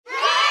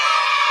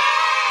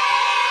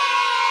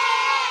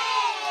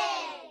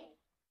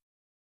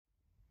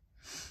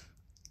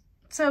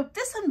So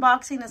this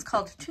unboxing is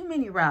called Too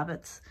Many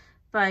Rabbits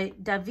by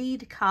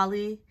Davide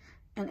Cali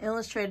and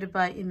illustrated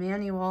by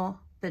Emanuele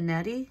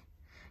Benetti.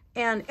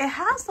 And it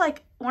has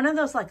like one of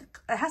those, like,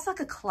 it has like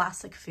a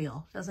classic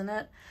feel, doesn't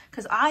it?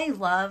 Because I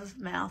love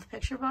math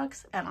picture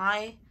books, and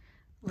I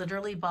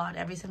literally bought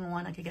every single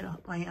one I could get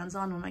my hands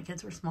on when my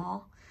kids were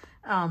small.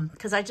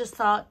 Because I just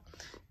thought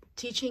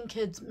teaching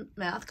kids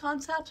math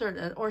concepts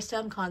or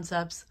STEM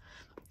concepts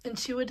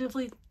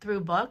intuitively through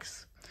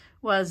books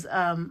was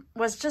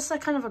just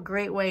like kind of a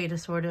great way to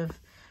sort of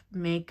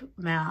make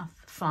math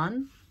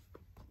fun.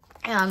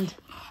 And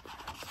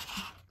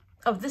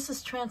oh, this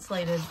is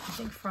translated, I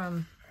think,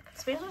 from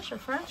Spanish or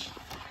French.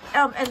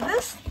 And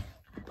this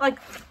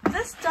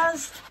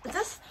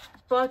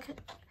book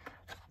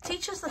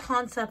teaches the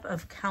concept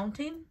of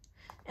counting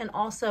and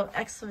also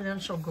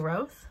exponential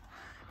growth,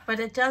 but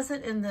it does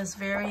it in this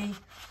very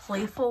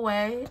playful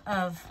way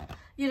of,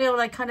 you know,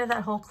 like kind of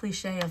that whole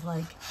cliche of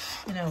like,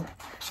 you know,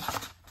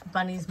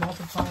 bunnies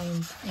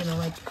multiplying, you know,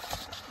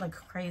 like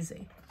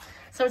crazy.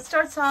 So it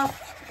starts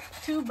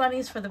off 2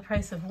 bunnies for the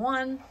price of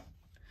 1,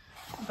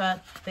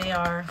 but they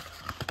are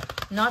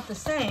not the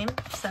same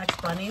sex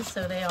bunnies,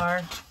 so they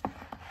are,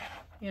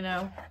 you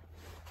know,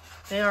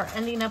 they are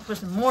ending up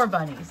with more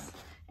bunnies.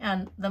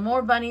 And the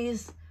more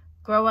bunnies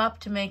grow up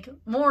to make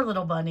more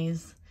little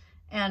bunnies,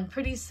 and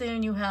pretty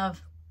soon you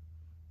have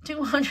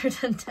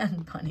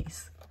 210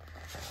 bunnies.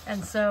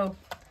 And so,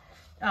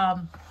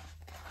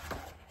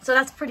 so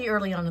that's pretty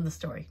early on in the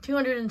story.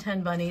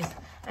 210 bunnies,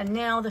 and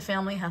now the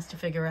family has to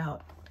figure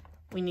out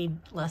we need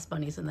less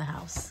bunnies in the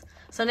house.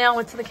 So now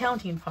it's the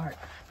counting part.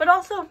 But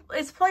also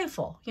it's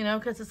playful, you know,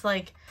 because it's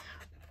like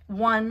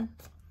 1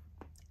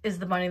 is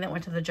the bunny that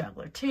went to the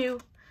juggler. 2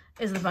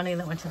 is the bunny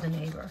that went to the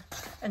neighbor.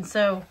 And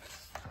so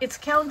it's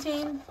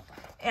counting,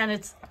 and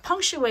it's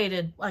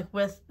punctuated like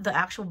with the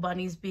actual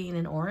bunnies being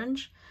in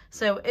orange.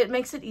 So it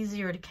makes it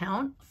easier to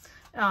count.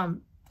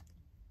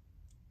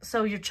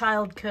 So your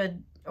child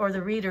could, or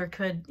the reader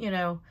could, you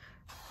know,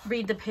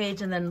 read the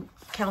page and then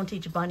count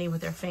each bunny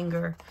with their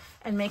finger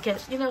and make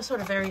it, you know, sort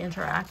of very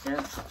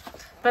interactive,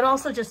 but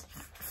also just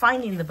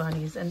finding the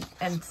bunnies and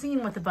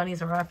seeing what the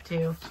bunnies are up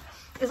to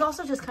is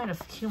also just kind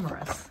of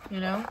humorous, you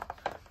know?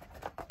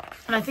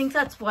 And I think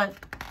that's what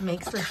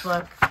makes this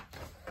book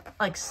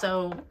like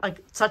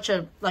such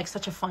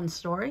a fun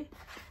story,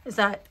 is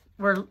that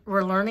we're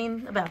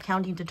learning about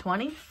counting to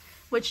 20,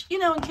 which, you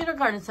know, in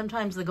kindergarten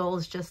sometimes the goal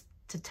is just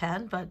to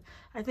 10, but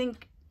I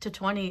think to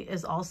 20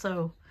 is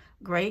also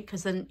great,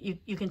 because then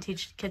you can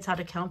teach kids how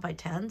to count by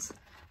tens,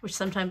 which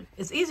sometimes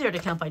it's easier to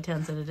count by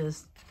tens than it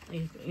is,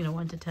 you know,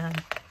 1 to 10.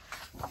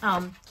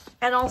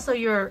 And also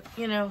you're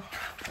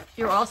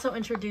also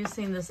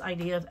introducing this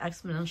idea of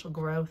exponential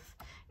growth,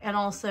 and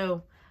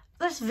also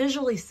just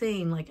visually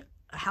seeing like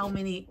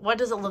what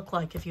does it look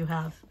like if you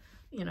have,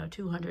 you know,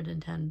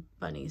 210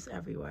 bunnies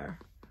everywhere.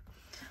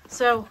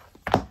 So,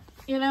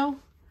 you know,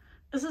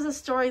 this is a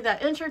story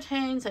that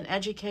entertains and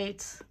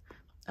educates.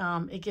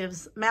 It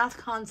gives math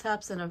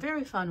concepts in a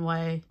very fun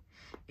way.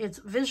 It's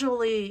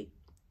visually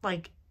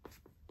like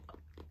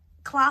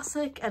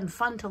classic and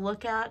fun to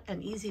look at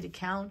and easy to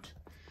count.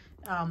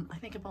 I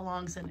think it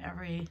belongs in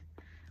every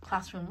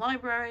classroom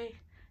library,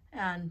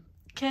 and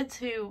kids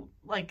who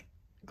like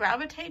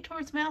gravitate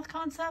towards math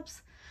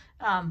concepts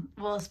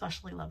will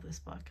especially love this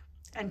book.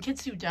 And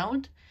kids who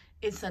don't,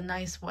 it's a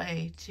nice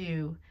way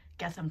to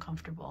get them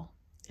comfortable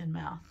in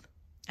math.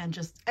 And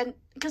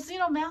because, you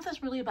know, math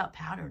is really about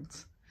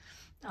patterns.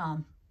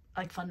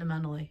 Like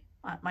fundamentally,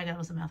 my dad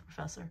was a math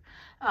professor.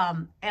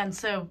 And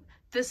so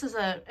this is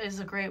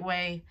a great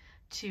way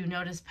to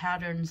notice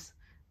patterns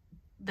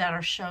that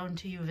are shown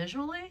to you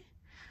visually,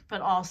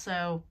 but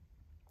also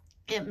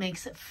it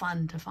makes it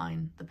fun to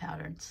find the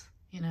patterns,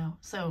 you know?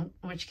 So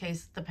in which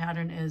case the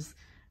pattern is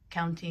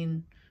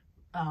counting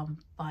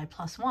by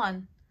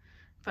 +1,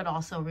 but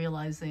also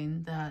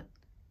realizing that,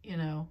 you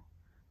know,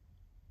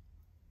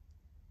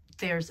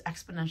 there's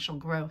exponential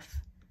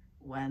growth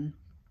when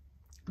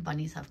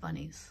bunnies have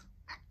bunnies.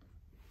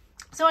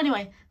 So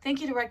anyway,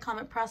 thank you to Red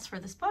Comet Press for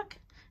this book,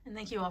 and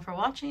thank you all for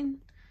watching.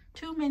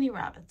 Too Many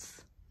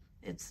Rabbits.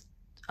 It's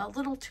a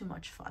little too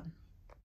much fun.